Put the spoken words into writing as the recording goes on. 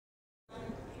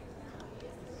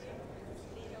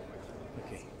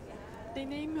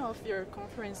name of your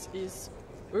conference is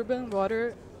Urban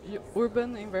Water,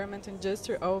 Urban Environment and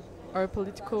Justice of Our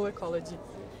Political Ecology.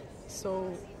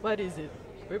 So, what is it?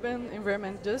 Urban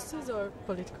Environment Justice or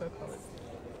Political Ecology?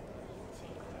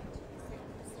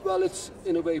 Well, it's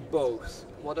in a way both.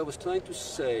 What I was trying to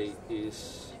say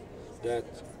is that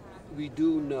we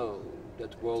do know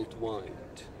that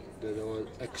worldwide there are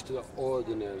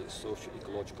extraordinary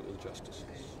socio-ecological injustices.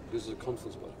 This is a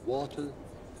conference about water,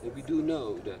 and we do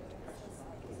know that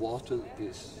water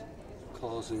is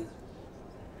causing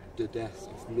the death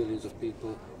of millions of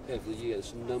people every year.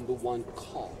 It's the #1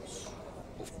 cause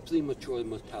of premature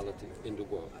mortality in the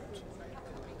world.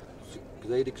 It's a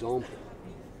great example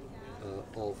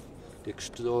of the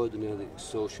extraordinary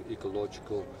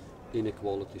socio-ecological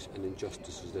inequalities and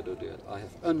injustices that are there. I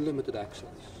have unlimited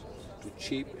access to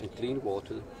cheap and clean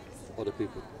water. Other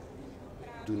people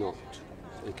do not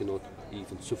and cannot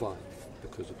even survive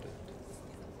because of that.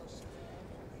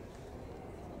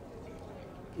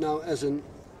 Now, as an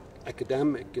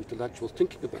academic, intellectual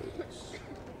thinking about these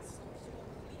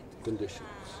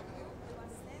conditions,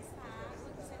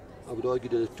 I would argue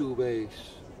there are two ways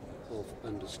of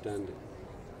understanding.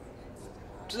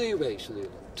 Three ways, really.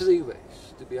 Three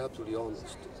ways, to be absolutely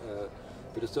honest.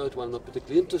 But the third one I'm not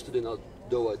particularly interested in,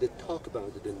 although I did talk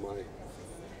about it in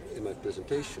my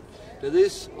presentation. There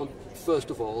is, first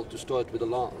of all, to start with the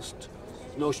last,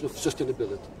 the notion of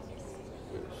sustainability.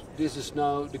 This is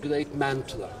now the great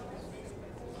mantra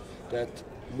that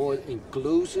more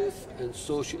inclusive and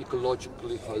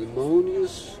socio-ecologically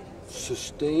harmonious,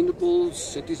 sustainable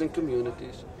cities and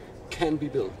communities can be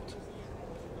built,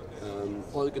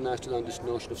 organized around this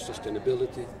notion of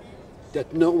sustainability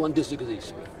that no one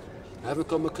disagrees with. I haven't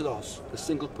come across a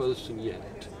single person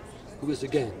yet who is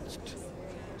against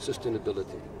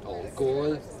sustainability. Al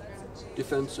Gore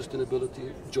defends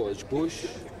sustainability. George Bush,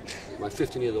 my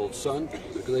 15-year-old son,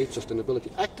 a great sustainability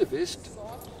activist,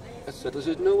 etc.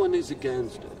 So no one is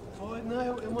against it.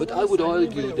 But I would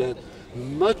argue that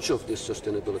much of this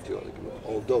sustainability argument,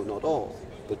 although not all,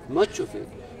 but much of it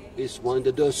is one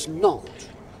that does not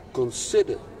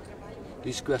consider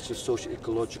these questions of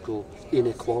socio-ecological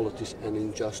inequalities and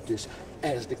injustice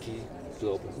as the key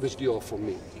problem, which they are for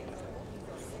me.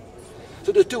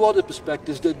 So there are two other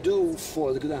perspectives that do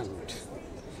foreground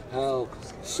how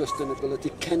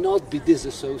sustainability cannot be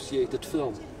disassociated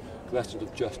from questions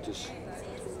of justice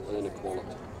and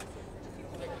inequality.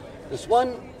 There's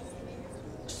one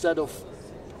set of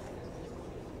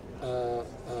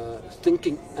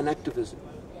thinking and activism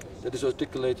that is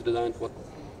articulated around what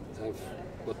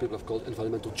people have called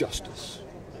environmental justice.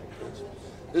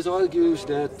 This argues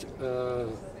that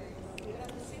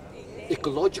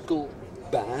ecological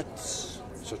bads,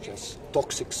 such as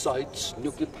toxic sites,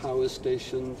 nuclear power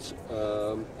stations,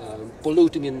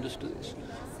 polluting industries,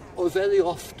 are very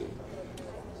often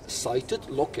sited,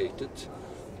 located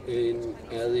in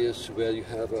areas where you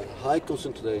have a high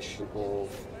concentration of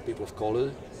people of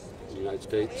color in the United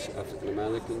States, African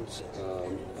Americans,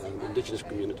 indigenous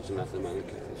communities in Latin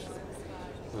America,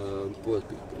 poor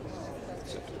people,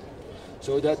 etc.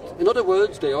 So that, in other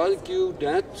words, they argue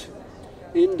that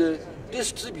in the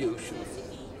distribution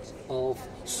of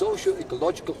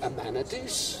socio-ecological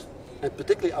amenities, and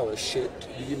particularly our shit,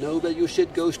 do you know where your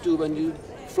shit goes to when you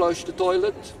flush the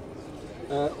toilet?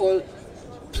 Or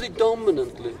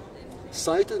predominantly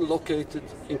sited and located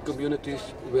in communities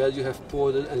where you have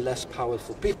poorer and less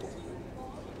powerful people.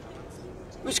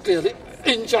 Which clearly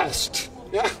unjust.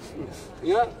 Yeah?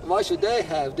 Yeah? Why should they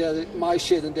have my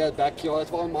shit in their backyard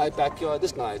while my backyard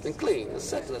is nice and clean,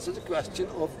 etc.? So it's a question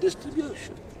of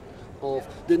distribution, of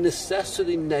the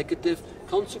necessary negative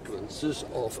consequences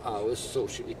of our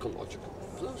socio-ecological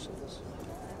process.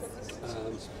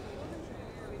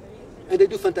 And they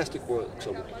do fantastic work,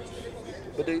 some of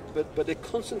them. But they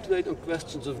concentrate on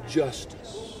questions of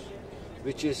justice,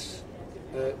 which is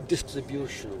a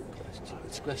distributional question.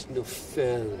 It's a question of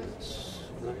fairness.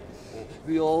 Right?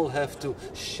 We all have to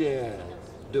share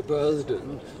the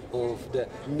burden of the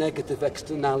negative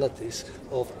externalities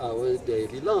of our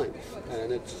daily life.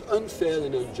 And it's unfair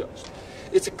and unjust.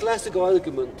 It's a classic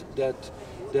argument that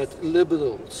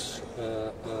liberals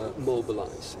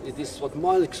mobilize. It is what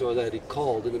Marx already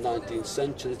called in the 19th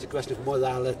century. It's a question of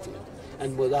morality.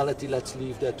 And morality, let's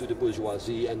leave that to the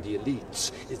bourgeoisie and the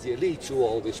elites. It's the elites who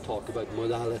always talk about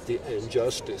morality and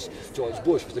justice. George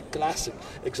Bush was a classic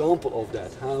example of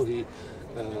that, how he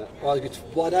argued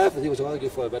whatever he was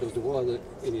arguing for, whether it was the war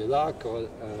in Iraq or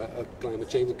climate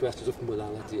change, the questions of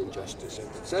morality and justice,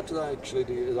 etc. Actually,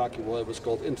 the Iraqi war was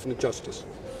called infinite justice.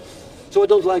 So I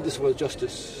don't like this word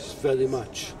justice very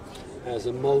much as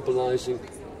a mobilizing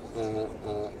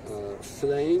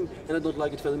frame, and I don't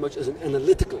like it very much as an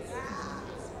analytical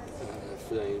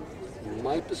frame. In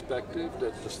my perspective,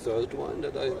 that the third one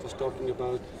that I was talking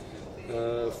about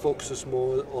focuses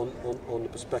more on the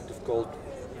perspective called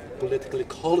political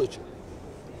ecology,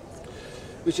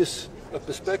 which is a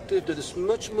perspective that is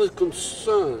much more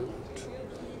concerned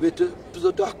with the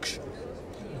production,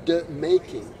 the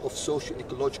making of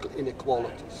socio-ecological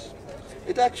inequalities.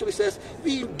 It actually says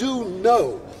we do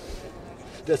know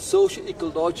that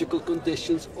socio-ecological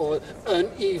conditions are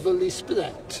unevenly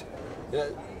spread.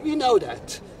 We know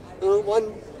that.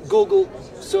 One Google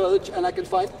search and I can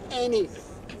find any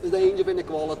range of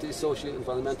inequalities,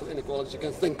 socio-environmental inequalities you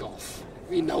can think of.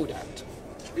 We know that.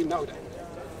 We know that.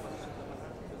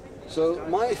 So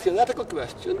my theoretical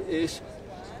question is,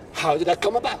 how did that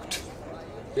come about?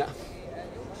 Yeah.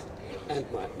 And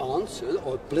my answer,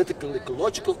 or political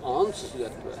ecological answer to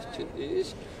that question,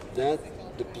 is that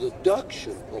the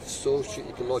production of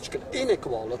socio-ecological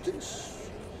inequalities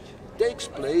takes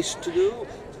place through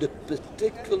the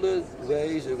particular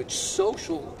ways in which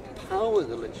social power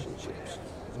relationships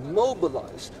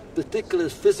mobilize particular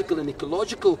physical and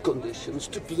ecological conditions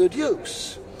to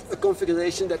produce a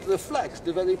configuration that reflects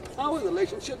the very power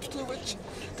relationships through which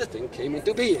the thing came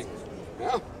into being.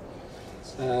 Yeah?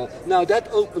 Now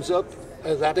that opens up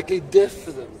a radically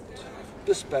different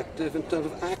perspective in terms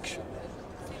of action.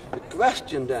 The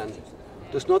question then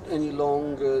is not any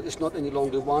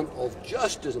longer one of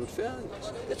justice and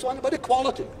fairness. It's one about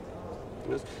equality.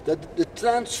 That the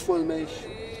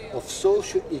transformation of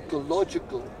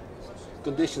socio-ecological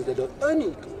conditions that are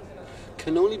unequal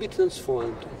can only be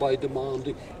transformed by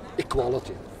demanding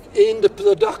equality in the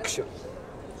production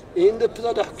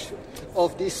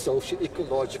of these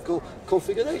socio-ecological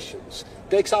configurations.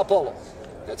 Take Sao Paulo.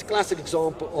 That's a classic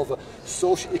example of a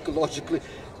socio-ecologically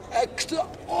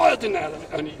extraordinarily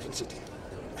uneven city.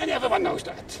 And everyone knows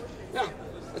that. Yeah,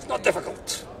 it's not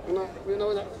difficult. We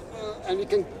know that. And we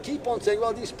can keep on saying,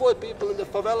 well, these poor people in the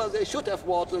favela, they should have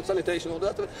water and sanitation and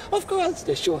all that. Of course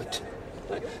they should.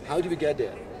 Right? How do we get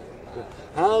there?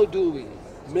 How do we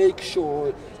make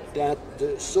sure that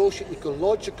the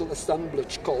socio-ecological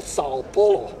assemblage called Sao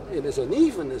Paulo in its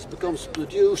unevenness becomes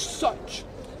produced such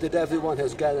that everyone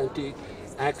has guaranteed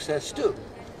access to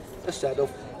a set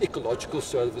of ecological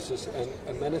services and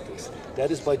amenities?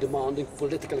 That is by demanding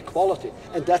political equality.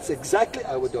 And that's exactly,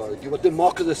 I would argue, what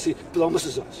democracy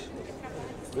promises us.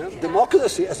 Yeah?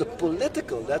 Democracy as a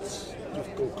political, that's, to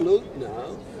conclude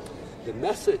now, the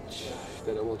message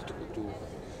that I wanted to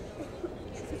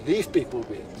leave people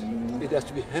with. It has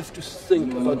to, we have to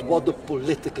think about what the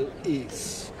political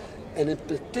is. And in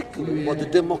particular, what the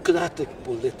democratic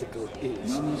political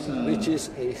is, which is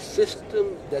a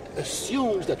system that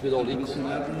assumes that we're all equal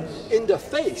in the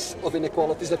face of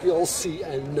inequalities that we all see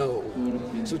and know.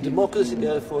 So democracy,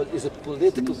 therefore, is a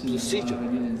political procedure.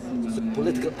 It's a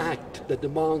political act that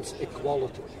demands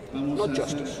equality, not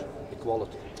justice,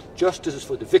 equality. Justice is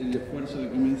for the victim.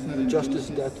 Justice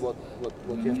is that what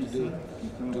you have to do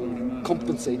to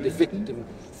compensate the victim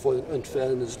for an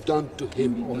unfairness done to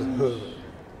him or her.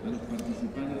 I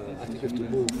think we have to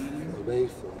move away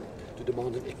from it, to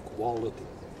demand an equality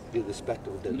with respect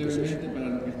of that position.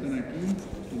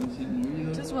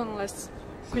 Just one last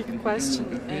quick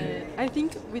question. I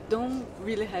think we don't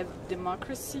really have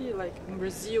democracy like in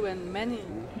Brazil and many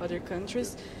other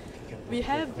countries. We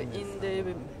have in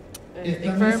the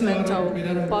environmental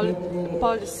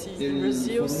policy in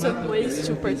Brazil some ways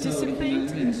to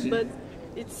participate, but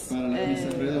it's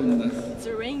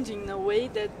arranged in a way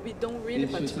that we don't really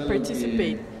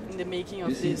participate in the making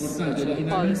of these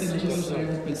policies.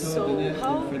 So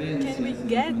how can we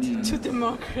get to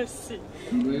democracy?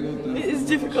 It's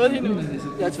difficult, you know.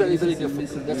 That's very, very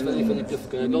difficult. That's very, very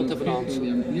difficult. I don't have an answer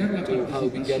to how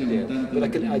we get there, but I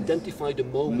can identify the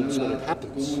moments when it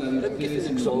happens. Let me give you an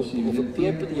example of a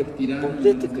properly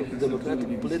political,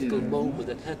 democratic political moment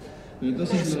that had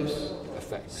massive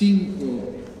effects.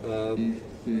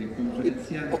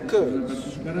 It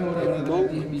occurs at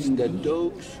moments that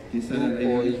those who are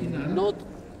not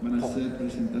part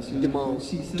demand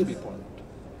to be part.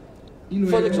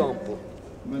 For example,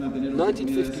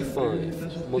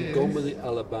 1955, Montgomery,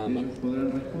 Alabama,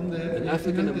 an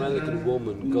African-American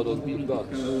woman got on the bus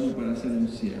and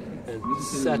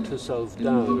sat herself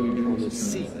down on a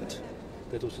seat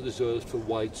that was reserved for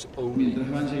whites only.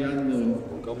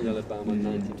 Montgomery, Alabama,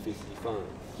 1955.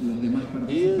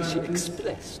 Here she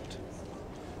expressed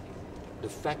the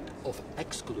fact of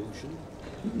exclusion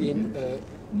in a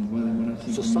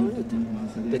society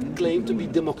that claimed to be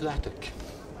democratic.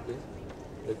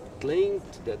 That claimed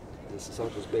that the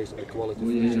society was based on equality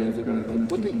for each and everyone.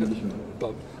 By putting the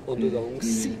bum on the wrong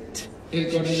seat, she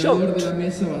showed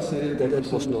that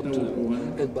that was not true.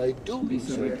 And by doing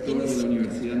so,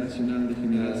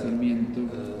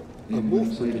 a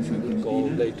movement which we will call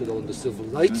later on the civil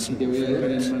rights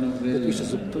movement, which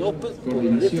is a proper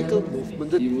political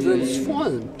movement that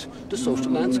transformed the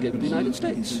social landscape of the United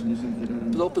States.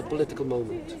 Proper political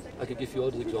moment. I could give you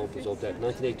other examples of that.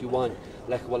 1981,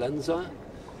 Lech Walesa,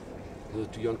 you're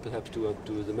too young perhaps to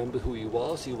remember who he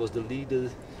was. He was the leader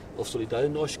of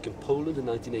Solidarność in Poland in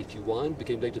 1981,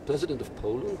 became later president of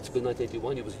Poland. In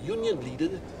 1981 he was union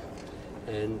leader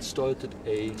and started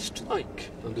a strike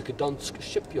on the Gdansk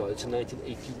shipyards in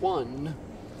 1981.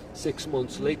 6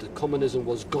 months later, communism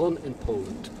was gone in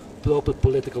Poland. Proper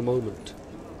political moment.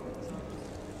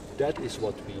 That is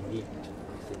what we need,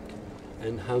 I think.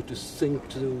 And how to think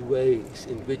through ways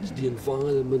in which the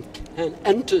environment can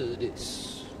enter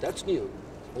this. That's new.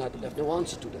 And I have no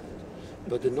answer to that.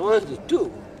 But in order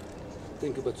to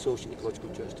think about social and ecological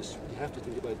justice, we have to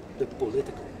think about the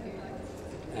political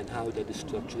and how that is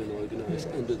structured and organized,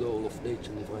 and the role of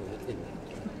nature and environment in that.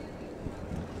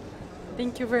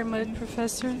 Thank you very much,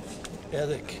 Professor.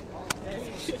 Erik.